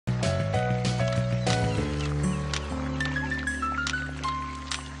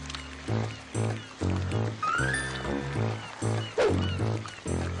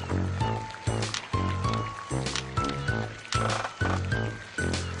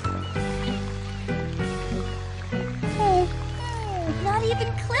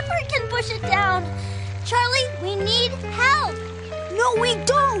push it down. Charlie, we need help. No, we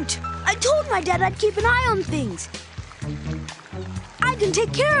don't. I told my dad I'd keep an eye on things. I can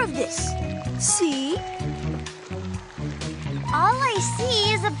take care of this. See? All I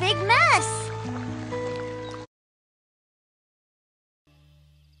see is a big mess.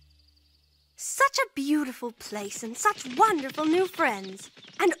 Such a beautiful place and such wonderful new friends.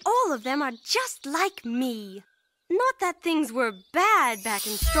 And all of them are just like me. Not that things were bad back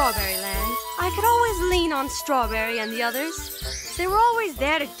in Strawberry Land. I could always lean on Strawberry and the others. They were always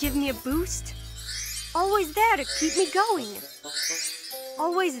there to give me a boost. Always there to keep me going.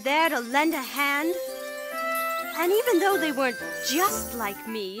 Always there to lend a hand. And even though they weren't just like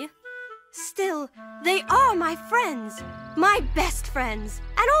me, still, they are my friends. My best friends.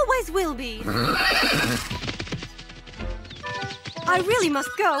 And always will be. I really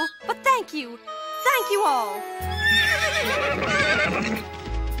must go, but thank you. Thank you all.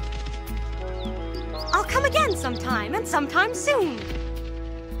 I'll come again sometime, and sometime soon.